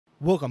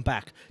Welcome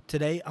back.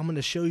 Today I'm going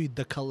to show you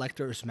the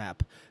collector's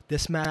map.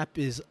 This map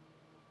is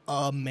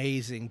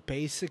amazing.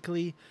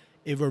 Basically,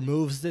 it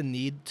removes the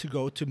need to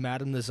go to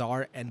Madame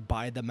Nazar and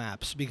buy the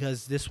maps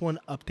because this one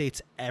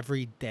updates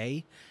every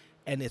day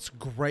and it's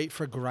great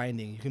for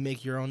grinding. You can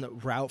make your own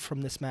route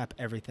from this map,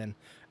 everything.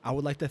 I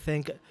would like to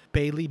thank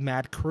Bailey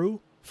Mad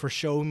Crew for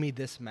showing me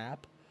this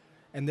map.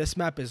 And this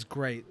map is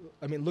great.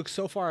 I mean, look,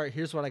 so far,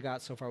 here's what I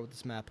got so far with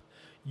this map.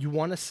 You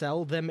want to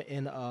sell them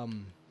in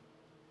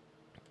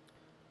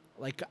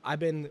like I've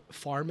been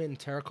farming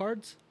tarot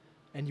cards,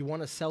 and you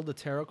want to sell the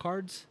tarot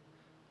cards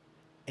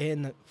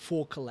in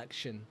full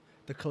collection.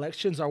 The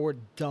collections are worth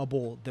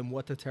double than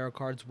what the tarot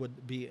cards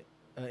would be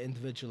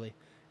individually.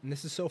 And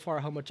this is so far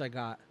how much I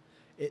got.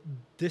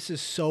 This is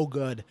so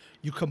good.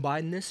 You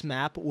combine this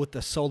map with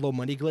the solo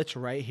money glitch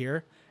right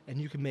here, and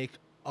you can make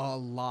a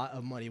lot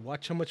of money.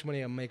 Watch how much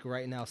money I'm making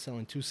right now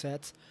selling 2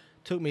 sets.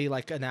 Took me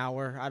like an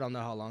hour. I don't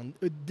know how long.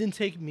 It didn't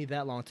take me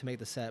that long to make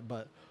the set,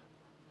 but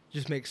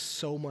just make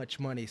so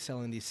much money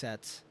selling these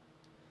sets.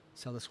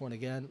 Sell this one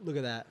again. Look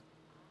at that.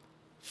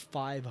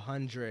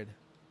 500.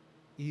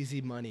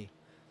 Easy money.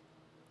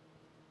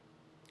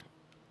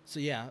 So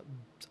yeah,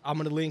 I'm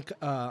gonna link.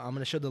 I'm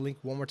gonna show the link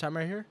one more time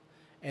right here,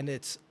 and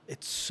it's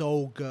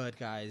so good,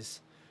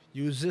 guys.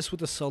 Use this with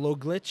the solo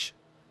glitch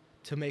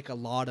to make a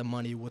lot of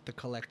money with the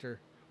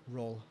collector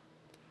roll.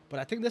 But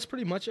I think that's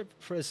pretty much it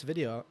for this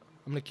video.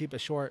 I'm gonna keep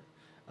it short.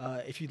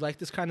 If you like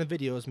this kind of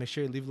videos, make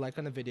sure you leave a like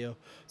on the video.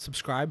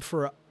 Subscribe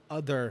for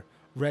other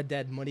Red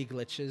Dead money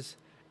glitches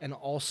and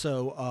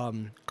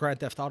also Grand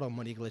Theft Auto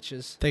money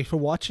glitches. Thanks for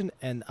watching,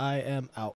 and I am out.